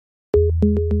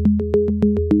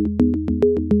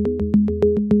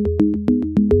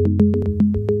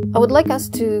would like us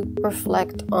to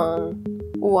reflect on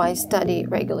why study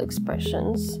regular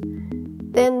expressions.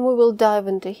 Then we will dive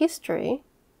into history,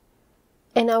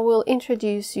 and I will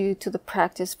introduce you to the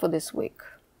practice for this week.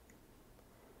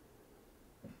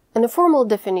 In a formal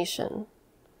definition,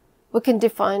 we can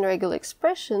define regular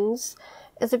expressions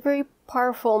as a very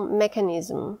powerful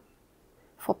mechanism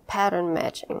for pattern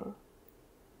matching.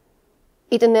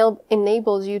 It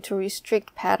enables you to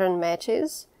restrict pattern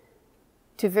matches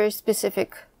to very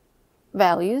specific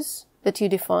values that you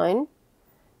define,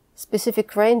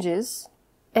 specific ranges,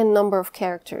 and number of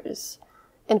characters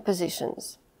and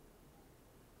positions.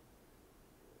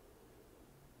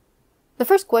 The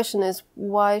first question is,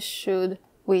 why should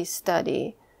we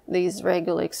study these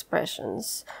regular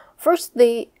expressions? First,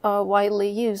 they are widely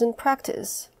used in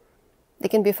practice. They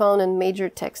can be found in major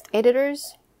text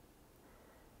editors,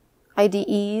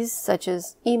 IDEs such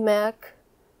as Emacs,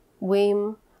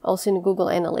 Vim, also in Google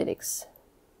Analytics.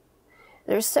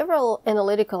 There are several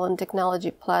analytical and technology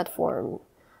platforms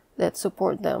that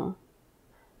support them.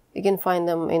 You can find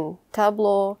them in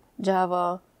Tableau,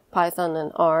 Java, Python,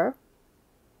 and R.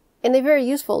 And they're very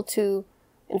useful to,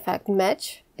 in fact,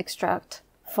 match, extract,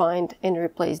 find, and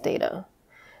replace data.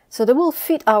 So they will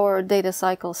fit our data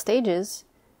cycle stages,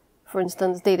 for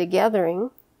instance, data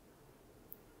gathering,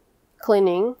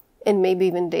 cleaning, and maybe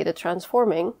even data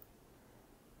transforming.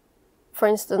 For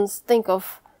instance, think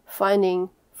of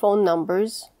finding phone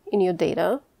numbers in your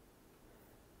data,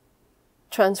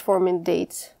 transforming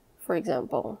dates, for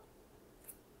example.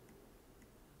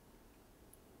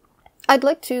 I'd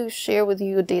like to share with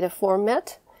you a data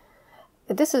format.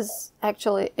 This is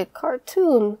actually a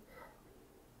cartoon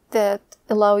that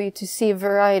allows you to see a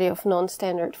variety of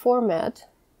non-standard format.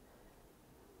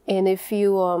 And if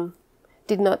you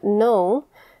did not know,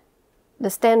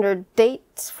 the standard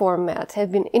dates format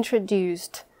had been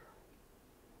introduced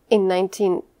in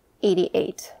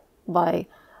 1988 by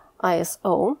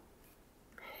ISO.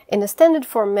 And the standard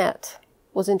format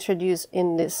was introduced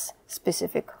in this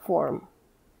specific form.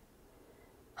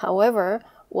 However,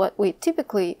 what we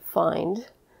typically find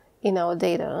in our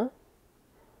data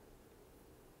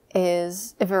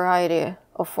is a variety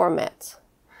of formats.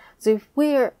 So if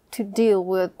we're to deal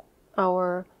with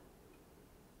our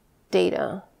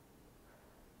data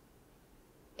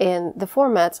and the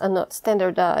formats are not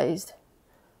standardized,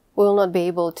 we will not be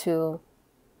able to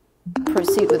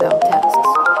proceed with our tasks.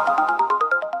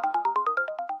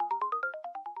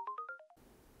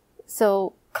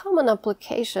 So, common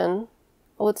application,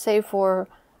 I would say for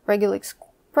regular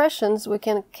expressions, we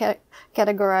can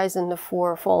categorize in the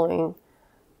four following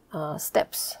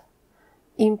steps.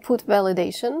 Input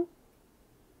validation,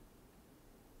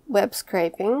 web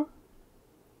scraping,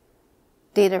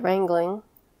 data wrangling,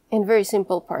 and very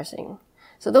simple parsing.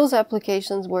 So those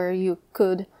applications where you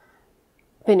could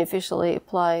beneficially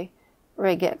apply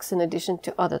regex in addition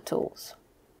to other tools.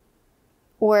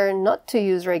 Where not to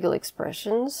use regular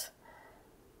expressions,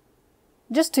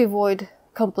 just to avoid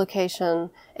complication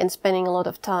and spending a lot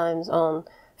of time on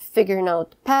figuring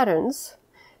out patterns,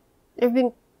 there have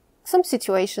been some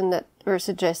situations that were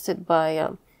suggested by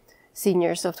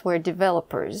senior software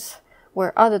developers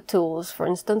where other tools, for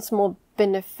instance, more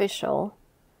beneficial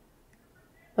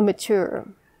and mature.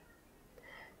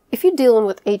 If you're dealing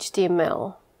with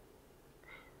HTML,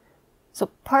 so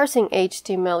parsing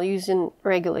HTML using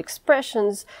regular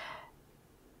expressions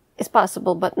is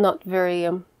possible but not very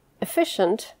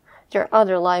efficient. There are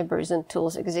other libraries and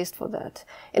tools exist for that.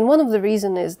 And one of the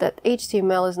reasons is that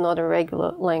HTML is not a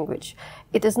regular language.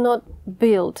 It is not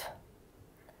built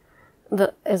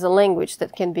as a language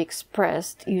that can be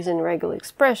expressed using regular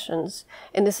expressions.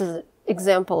 And this is an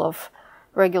example of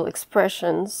regular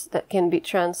expressions that can be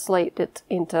translated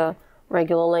into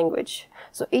regular language.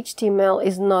 So HTML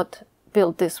is not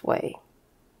built this way.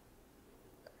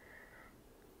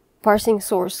 Parsing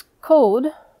source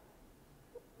code,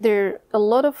 there are a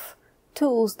lot of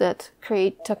tools that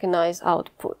create tokenized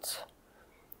outputs.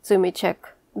 So you may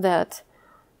check that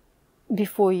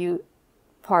before you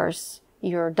parse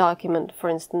your document, for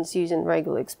instance, using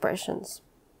regular expressions.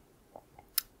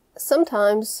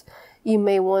 Sometimes you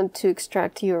may want to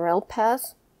extract URL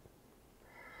paths.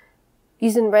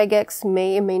 Using regex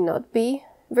may or may not be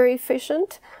very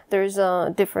efficient. There's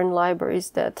different libraries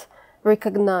that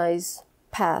recognize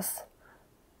path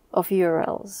of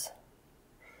URLs.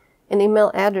 And email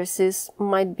addresses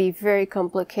might be very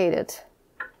complicated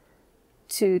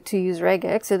to use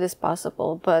regex. It is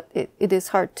possible, but it is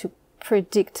hard to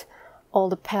predict all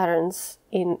the patterns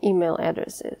in email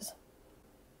addresses.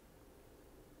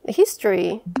 The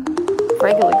history of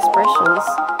regular expressions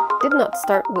did not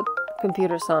start with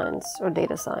computer science or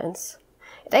data science.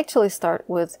 It actually started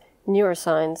with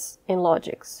neuroscience and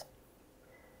logics.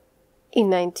 In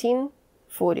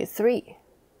 1943,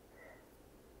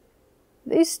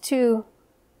 these two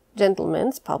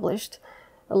gentlemen published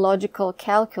a logical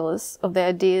calculus of the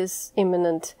ideas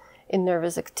immanent in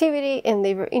nervous activity, and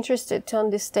they were interested to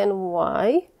understand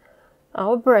why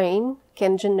our brain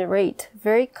can generate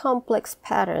very complex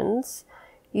patterns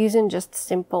using just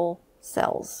simple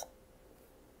cells.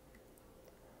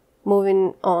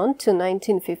 Moving on to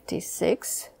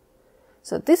 1956,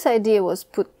 so this idea was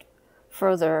put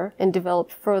further and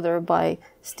developed further by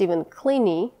Stephen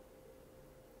Kleene,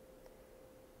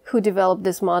 who developed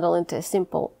this model into a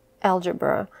simple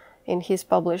algebra in his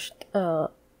published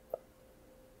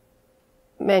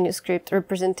manuscript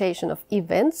representation of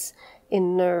events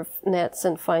in nerve nets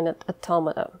and finite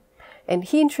automata. And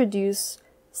he introduced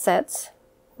sets,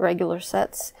 regular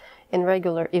sets, and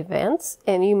regular events,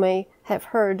 and you may have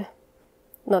heard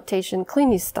notation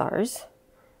Kleene stars.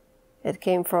 It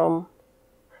came from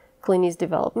Kleene's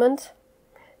development,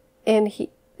 and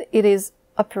it is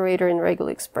operator in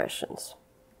regular expressions.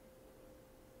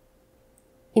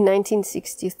 In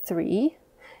 1963,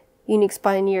 Unix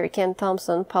pioneer Ken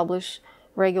Thompson published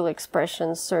regular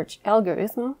expressions search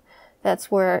algorithm. That's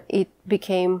where it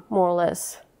became more or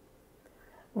less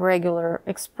regular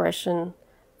expression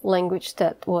language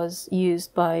that was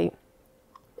used by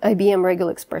IBM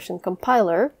regular expression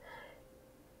compiler.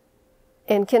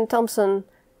 And Ken Thompson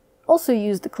also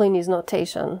used the Kleene's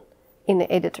notation in the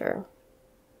editor.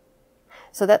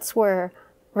 So that's where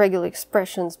regular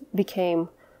expressions became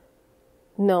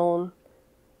known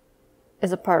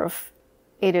as a part of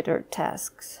editor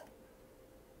tasks.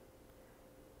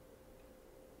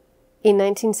 In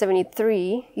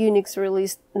 1973, Unix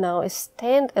released now a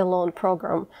standalone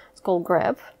program, it's called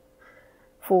grep,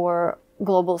 for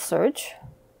global search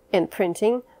and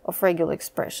printing of regular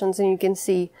expressions, and you can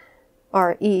see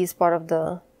RE is part of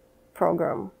the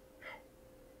program.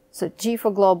 So G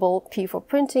for global, P for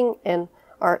printing, and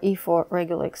RE for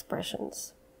regular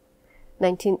expressions.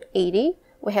 1980,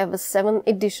 we have a 7th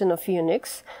edition of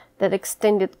Unix that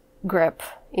extended grep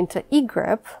into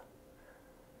egrep,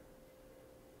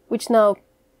 which now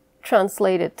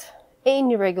translated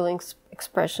any regular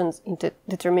expressions into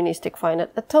deterministic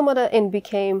finite automata and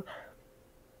became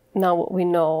now what we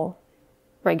know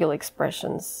regular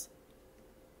expressions.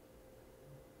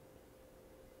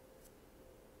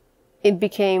 It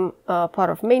became part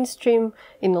of mainstream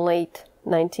in the late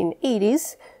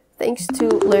 1980s thanks to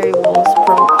Larry Wall's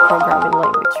programming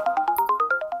language.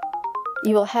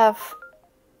 You will have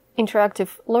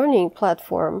interactive learning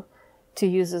platform to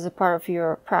use as a part of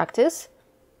your practice,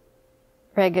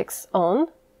 regex-on,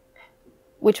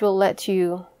 which will let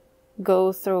you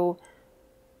go through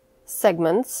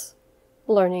segments,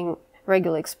 learning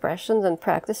regular expressions and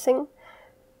practicing.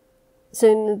 So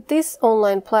in this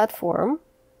online platform,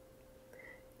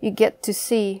 you get to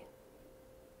see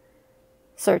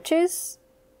searches,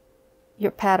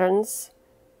 your patterns,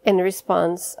 and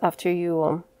response after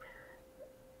you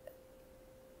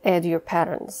add your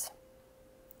patterns.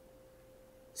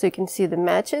 So you can see the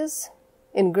matches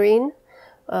in green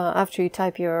after you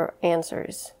type your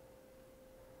answers.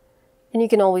 And you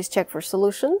can always check for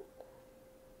solution.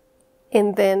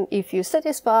 And then if you're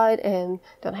satisfied and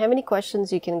don't have any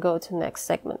questions, you can go to the next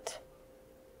segment.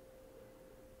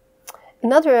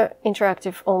 Another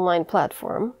interactive online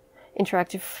platform,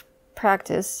 Interactive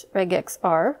Practice,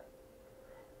 regex-r.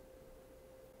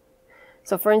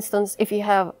 So for instance, if you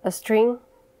have a string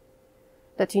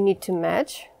that you need to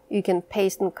match, you can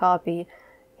paste and copy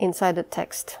inside the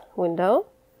text window.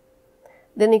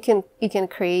 Then you can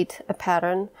create a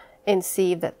pattern and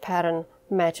see if that pattern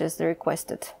matches the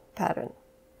requested pattern.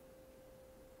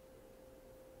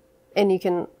 And you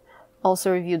can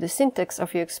also review the syntax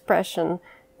of your expression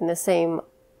in the same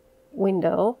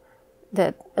window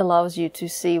that allows you to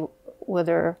see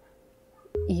whether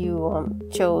you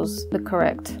chose the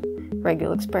correct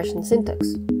regular expression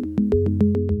syntax.